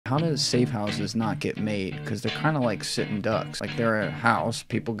How does safe houses not get made? Because they're kind of like sitting ducks. Like they're a house,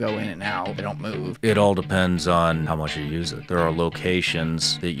 people go in and out, they don't move. It all depends on how much you use it. There are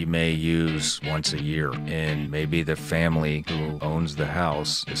locations that you may use once a year, and maybe the family who owns the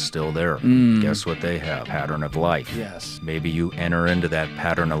house is still there. Guess what they have? Pattern of life. Yes. Maybe you enter into that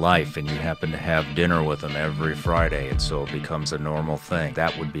pattern of life and you happen to have dinner with them every Friday, and so it becomes a normal thing.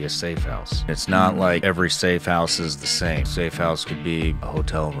 That would be a safe house. It's not like every safe house is the same. Safe house could be a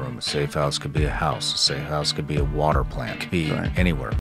hotel room. A safe house could be a house. A safe house could be a water plant. It could be anywhere.